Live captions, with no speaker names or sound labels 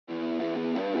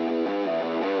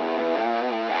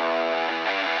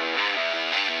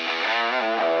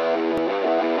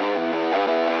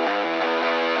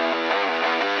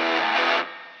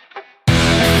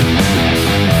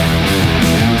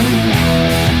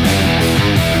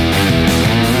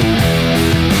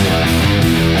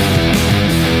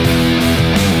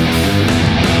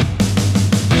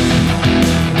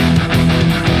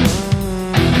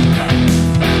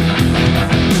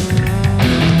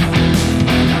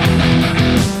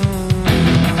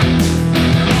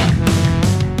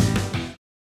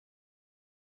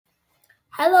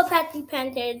Hello, Pattie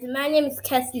Panthers. My name is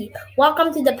Kessie.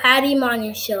 Welcome to the Pattie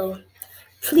Morning Show.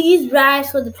 Please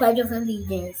rise for the Pledge of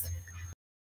Allegiance.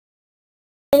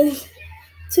 And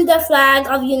to the flag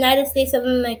of the United States of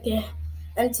America,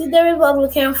 and to the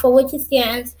republic for which it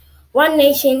stands, one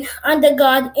nation, under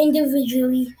God,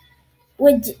 individually,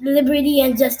 with liberty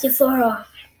and justice for all.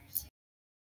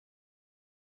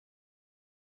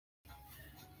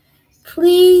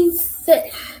 Please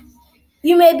sit.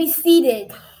 You may be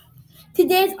seated.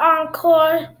 Today's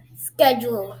encore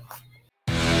schedule.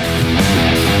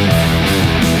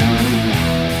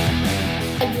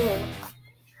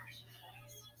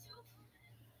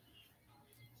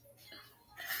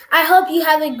 I hope you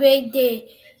have a great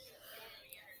day.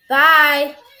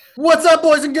 Bye. What's up,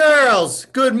 boys and girls?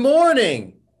 Good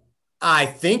morning. I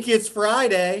think it's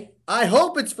Friday. I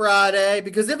hope it's Friday,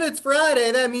 because if it's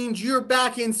Friday, that means you're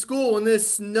back in school and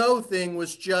this snow thing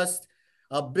was just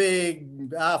a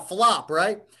big flop,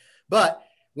 right? But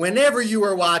whenever you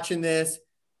are watching this,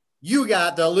 you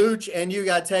got the Luch and you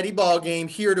got Teddy Ballgame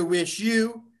here to wish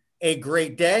you a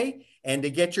great day and to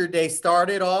get your day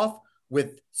started off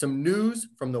with some news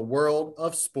from the world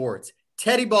of sports.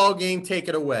 Teddy Ballgame, take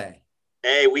it away.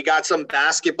 Hey, we got some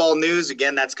basketball news.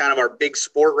 Again, that's kind of our big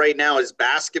sport right now is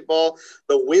basketball.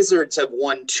 The Wizards have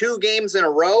won 2 games in a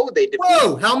row.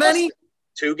 Whoa, how many?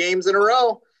 2 games in a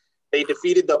row. They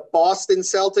defeated the Boston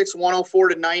Celtics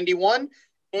 104-91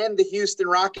 and the Houston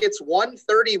Rockets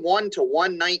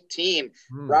 131-119.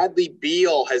 Bradley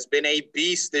Beal has been a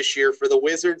beast this year for the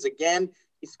Wizards. Again,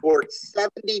 he scored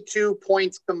 72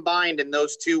 points combined in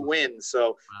those 2 wins.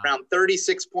 So around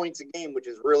 36 points a game, which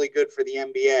is really good for the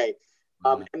NBA.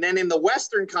 And then in the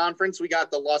Western Conference, we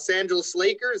got the Los Angeles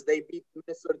Lakers. They beat the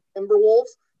Minnesota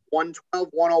Timberwolves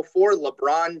 112-104.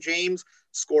 LeBron James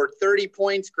scored 30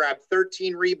 points, grabbed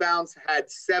 13 rebounds, had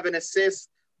 7 assists,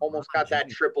 almost got that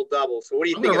triple-double. So what do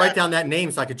you think? I'm going to write down that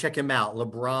name so I could check him out.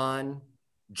 LeBron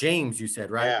James, you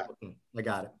said, right? Yeah. Okay, I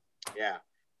got it. Yeah.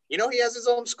 You know, he has his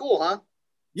own school, huh?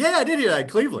 Yeah, I did hear that in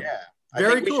Cleveland. Yeah.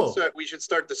 Very cool. We should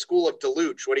start the School of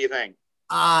Deluge. What do you think?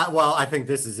 Well, I think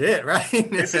this is it, right?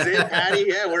 This is it, Patty.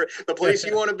 Yeah, we're the place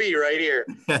you want to be right here.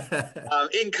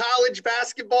 In college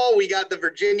basketball, we got the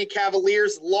Virginia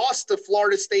Cavaliers lost to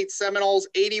Florida State Seminoles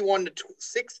 81-60,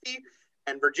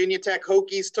 and Virginia Tech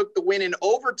Hokies took the win in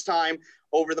overtime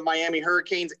over the Miami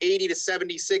Hurricanes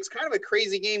 80-76. Kind of a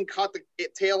crazy game. Caught the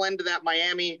tail end of that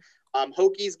Miami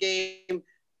Hokies game.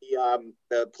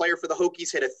 The player for the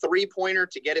Hokies hit a 3-pointer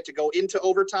to get it to go into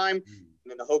overtime. And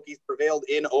then the Hokies prevailed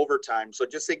in overtime. So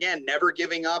just, again, never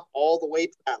giving up all the way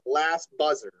to that last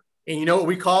buzzer. And you know what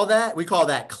we call that? We call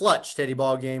that clutch, Teddy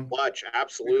Ballgame. Clutch,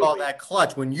 absolutely. We call that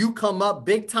clutch. When you come up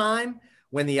big time,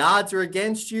 when the odds are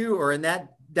against you, or in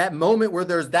that moment where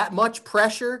there's that much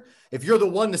pressure, if you're the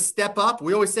one to step up,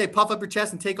 we always say puff up your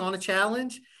chest and take on a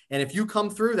challenge. And if you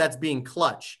come through, that's being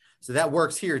clutch. So that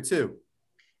works here too.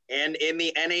 And in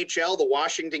the NHL, the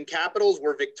Washington Capitals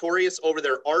were victorious over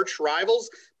their arch rivals,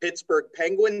 Pittsburgh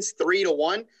Penguins,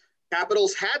 3-1.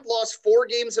 Capitals had lost 4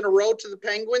 games in a row to the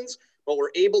Penguins, but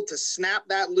were able to snap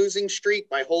that losing streak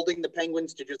by holding the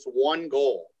Penguins to just 1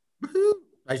 goal.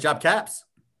 Nice job, Caps.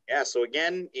 Yeah, so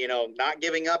again, not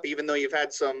giving up, even though you've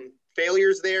had some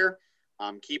failures there.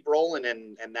 Keep rolling,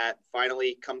 and that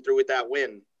finally come through with that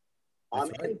win.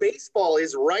 And baseball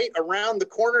is right around the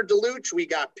corner, Deluge. We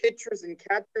got pitchers and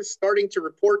catchers starting to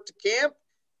report to camp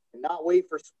and not wait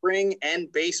for spring and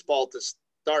baseball to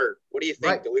start. What do you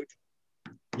think, Deluge?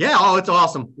 Yeah, it's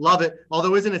awesome. Love it.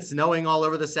 Although, isn't it snowing all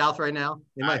over the South right now?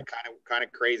 It might kind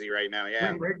of crazy right now,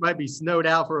 yeah. It might be snowed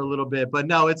out for a little bit, but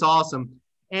no, it's awesome.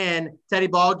 And Teddy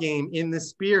Ballgame, in the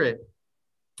spirit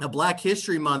of Black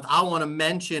History Month, I want to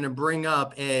mention and bring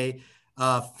up a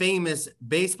famous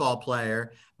baseball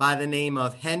player by the name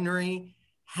of Hank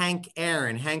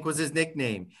Aaron. Hank was his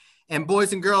nickname. And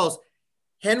boys and girls,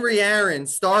 Henry Aaron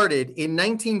started in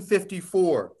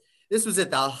 1954. This was at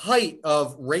the height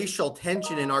of racial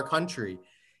tension in our country.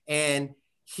 And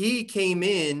he came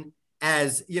in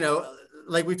as,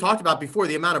 like we talked about before,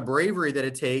 the amount of bravery that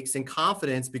it takes and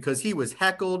confidence, because he was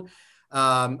heckled.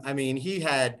 He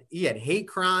had hate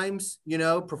crimes,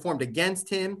 performed against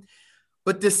him.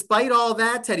 But despite all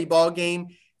that, Teddy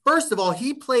Ballgame, first of all,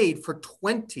 he played for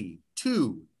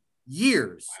 22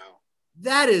 years. Wow.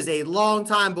 That is a long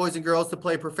time, boys and girls, to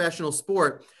play professional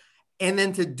sport. And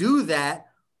then to do that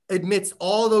amidst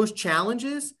all those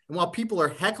challenges, and while people are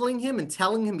heckling him and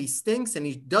telling him he stinks and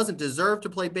he doesn't deserve to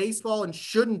play baseball and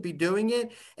shouldn't be doing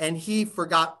it, and he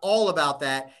forgot all about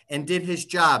that and did his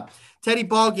job. Teddy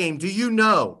Ballgame, do you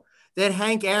know that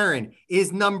Hank Aaron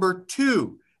is number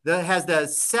 2 that has the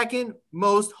second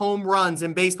most home runs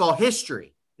in baseball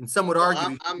history? And some would Well,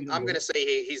 argue. I'm going to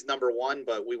say he's number one,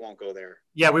 but we won't go there.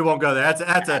 Yeah, we won't go there.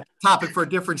 That's a topic for a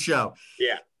different show.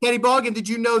 Yeah. Pattie Boggan, did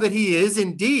you know that he is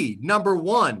indeed number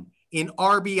one in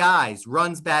RBIs,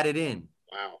 runs batted in?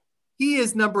 Wow. He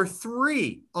is number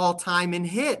 3 all-time in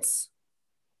hits.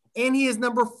 And he is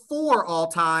number 4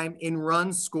 all-time in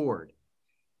runs scored.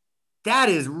 That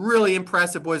is really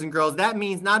impressive, boys and girls. That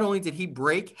means not only did he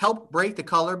help break the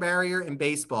color barrier in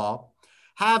baseball,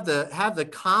 have the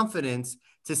confidence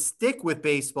to stick with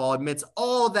baseball amidst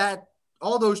all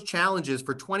those challenges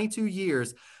for 22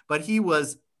 years, but he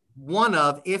was one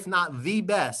of, if not the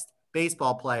best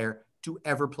baseball player to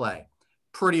ever play.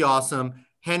 Pretty awesome.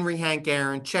 Henry Hank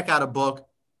Aaron, check out a book,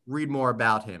 read more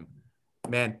about him.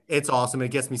 Man, it's awesome. It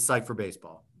gets me psyched for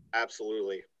baseball.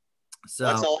 Absolutely. So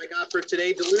that's all I got for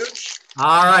today, Deluge.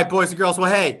 All right, boys and girls.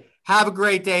 Well, hey, have a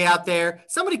great day out there.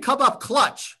 Somebody come up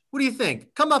clutch. What do you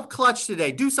think? Come up clutch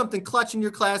today. Do something clutch in your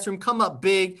classroom. Come up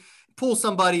big. Pull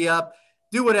somebody up.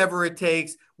 Do whatever it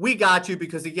takes. We got you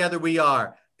because together we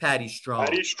are Pattie Strong.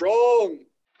 Pattie Strong.